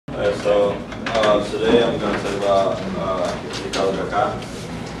Today I'm going to talk about Ricardo KaKa.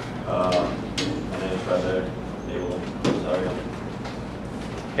 My name is right there. Abel. Rosario.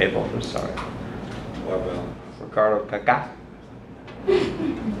 Abel, Rosario. Abel. Ricardo KaKa.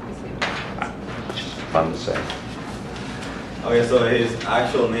 Just fun to say. Okay, so his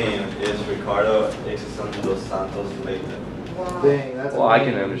actual name is Ricardo Exison dos Santos Leite. Wow. Dang, that's well, amazing.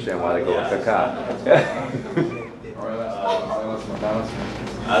 I can understand why they go with KaKa.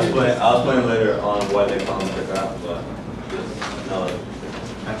 I'll explain later on why they call him KaKa, but just know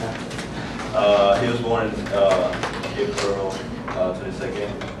that. He was born in April 22nd,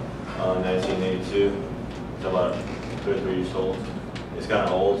 1982. He's about 33 years old. He's kind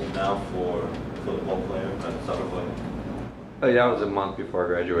of old now for a football player, but soccer player. Oh, yeah, that was a month before I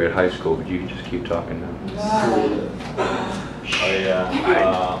graduated high school, but you can just keep talking now. Oh yeah,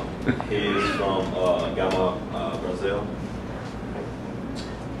 he's from Gama, Brazil.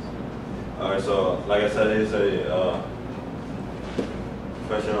 Alright, so like I said, he's a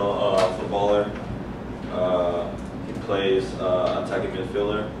professional footballer. He plays attacking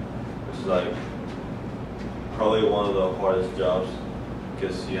midfielder, which is like probably one of the hardest jobs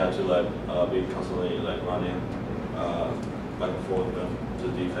because you have to like be constantly like running back and forth to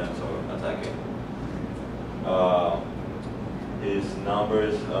defense or attacking. His number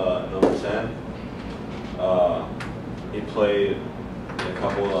is number 10. He played in a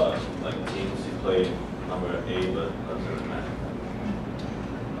couple of like teams. He played number 8, but that doesn't matter.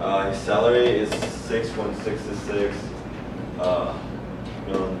 His salary is $6.66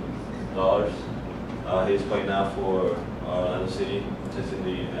 million. He's playing now for Orlando City, which is in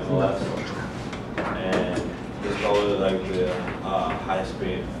the MLS, and he's probably like the highest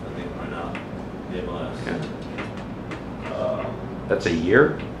paid, I think, right now in the MLS. Yeah. That's a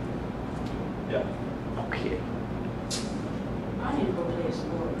year? Yeah. Okay. I need to go play a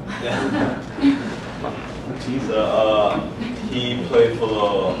sport. Yeah. So, he played for the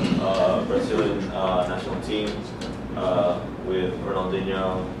Brazilian national team with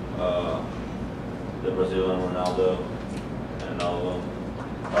Ronaldinho, the Brazilian Ronaldo, and all of them.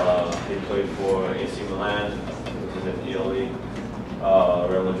 He played for AC Milan, which is in Italy,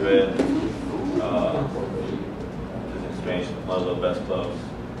 Real Madrid, which is in Spain, one of the best clubs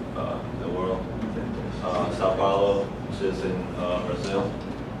in the world. Sao Paulo, which is in Brazil,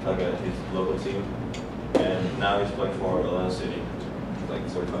 like his local team. And now he's playing for Orlando City, like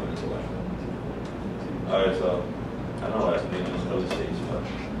 45 minutes away. Alright, so I don't know what his name is early stage,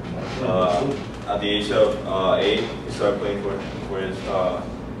 but at the age of 8, he started playing for his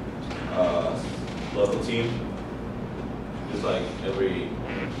local team, just like every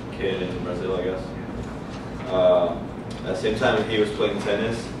kid in Brazil, I guess. At the same time, he was playing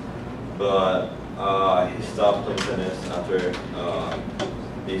tennis, but he stopped playing tennis after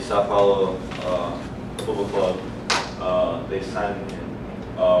the Sao Paulo football club, they signed him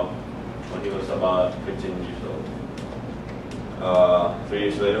when he was about 15 years old. 3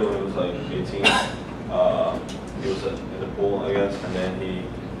 years later, when he was like 18, he was in the pool, I guess, and then he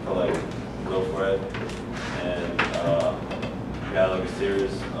felt like go for it, and he had like a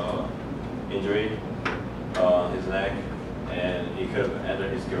serious injury on his neck, and he could have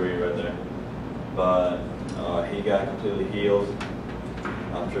ended his career right there. But he got completely healed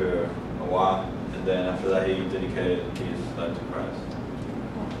after a while. And then after that, he dedicated his life to Christ.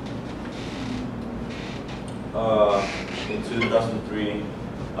 In 2003,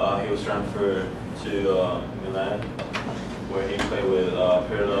 he was transferred to Milan, where he played with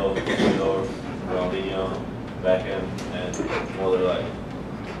Pirlo, Ronaldinho, Beckham, and other like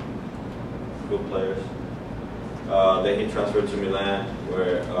good players. Then he transferred to Milan,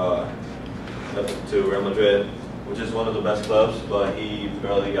 where to Real Madrid, which is one of the best clubs, but he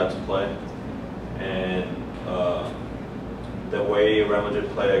barely got to play. And the way Real Madrid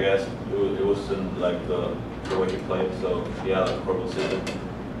played, I guess, it wasn't like the way he played, so he had like a horrible season.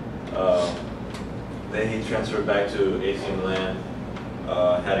 Then he transferred back to AC Milan,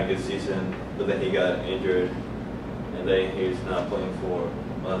 had a good season, but then he got injured, and then he's not playing for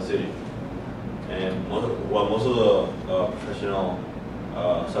Man City. And what most of the professional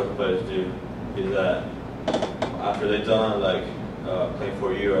soccer players do is that after they're done like playing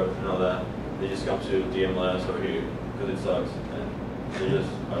for Europe and all that, they just come to the MLS over here because it sucks, and they just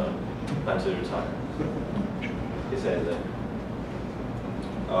plan to retire. He said that.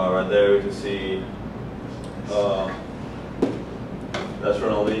 Right there we can see that's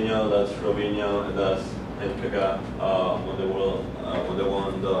Ronaldinho, that's Robinho, and that's KaKa when they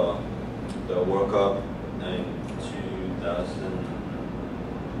won the World Cup in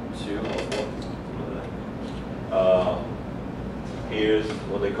 2002 or 4. here's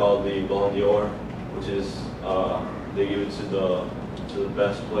what they call the Ballon d'Or, which is they give it to the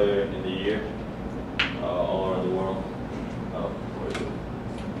best player in the year all around the world. Where is it?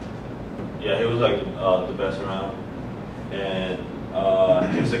 Yeah, he was like the best around, and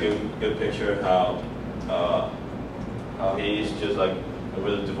here's like a good picture of how he's just like a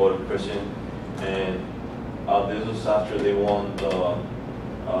really devoted Christian, and this was after they won the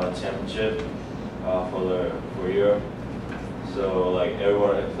championship for Europe. So like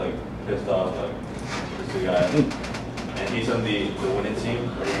everyone is like pissed off, like this is the guy, and he's on the winning team.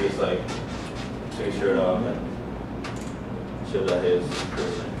 And he just like took his shirt off and showed that he's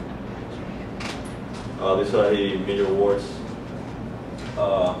Christian. These are the major awards.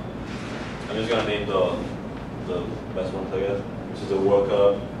 I'm just gonna name the best ones, I guess, which is the World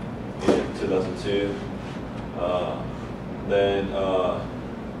Cup in 2002. Then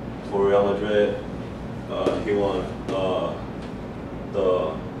for Real Madrid, he won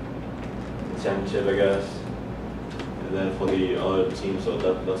the championship, I guess. And then for the other team, so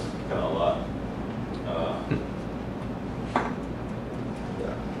that's kind of a lot.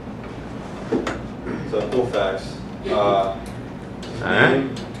 So cool facts. His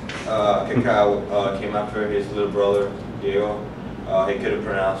name, KaKa, came after his little brother, Diego. He couldn't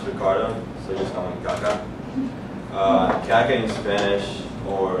pronounce Ricardo, so he just called him KaKa. KaKa in Spanish,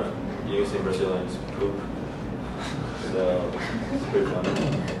 or you can say Brazilian, is poop. So it's pretty funny.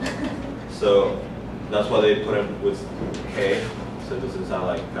 So that's why they put him with K, so it doesn't sound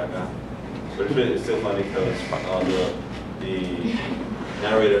like KaKa. But it's still funny because the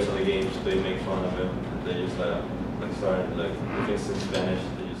narrators on the games, they make fun of him. They just like start like if it's in Spanish,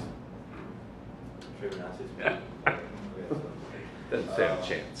 they just pronounce it. Doesn't stand a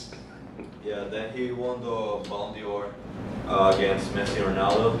chance. Yeah, then he won the Ballon d'Or against Messi and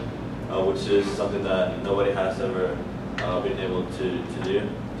Ronaldo, which is something that nobody has ever been able to do,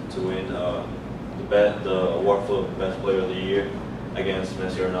 to win the award for best player of the year against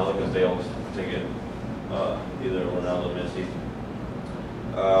Messi or Ronaldo, because they always take it either Ronaldo or Messi.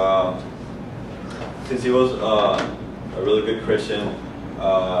 Since he was a really good Christian,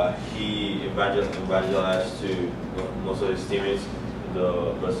 he evangelized to most of his teammates,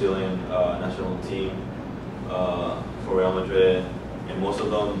 the Brazilian national team for Real Madrid, and most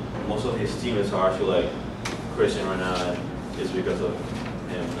of his teammates are actually like Christian right now, and it's because of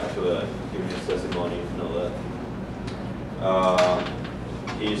him actually like giving his testimony and all that.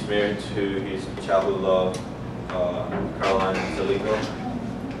 He's married to his childhood love, Caroline Salico.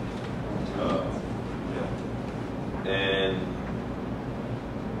 And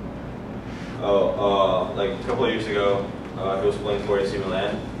like a couple of years ago, he was playing for AC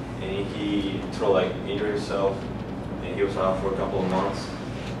Milan, and he injured himself, and he was out for a couple of months.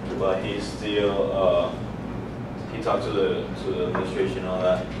 But he still he talked to the administration and all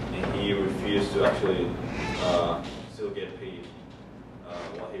that, and he refused to actually still get paid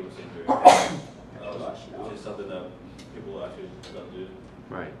while he was injured, which is something that people actually don't do.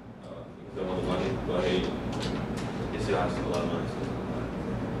 Right. Because they want the money, but he still has a lot of money.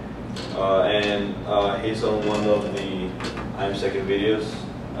 And he's on one of the I'm Second videos.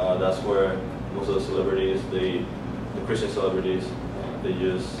 That's where most of the celebrities, the Christian celebrities, they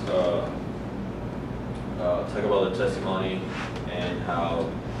just talk about their testimony and how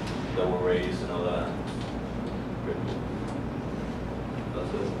they were raised and all that.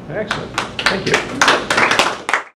 That's it. Excellent. Thank you.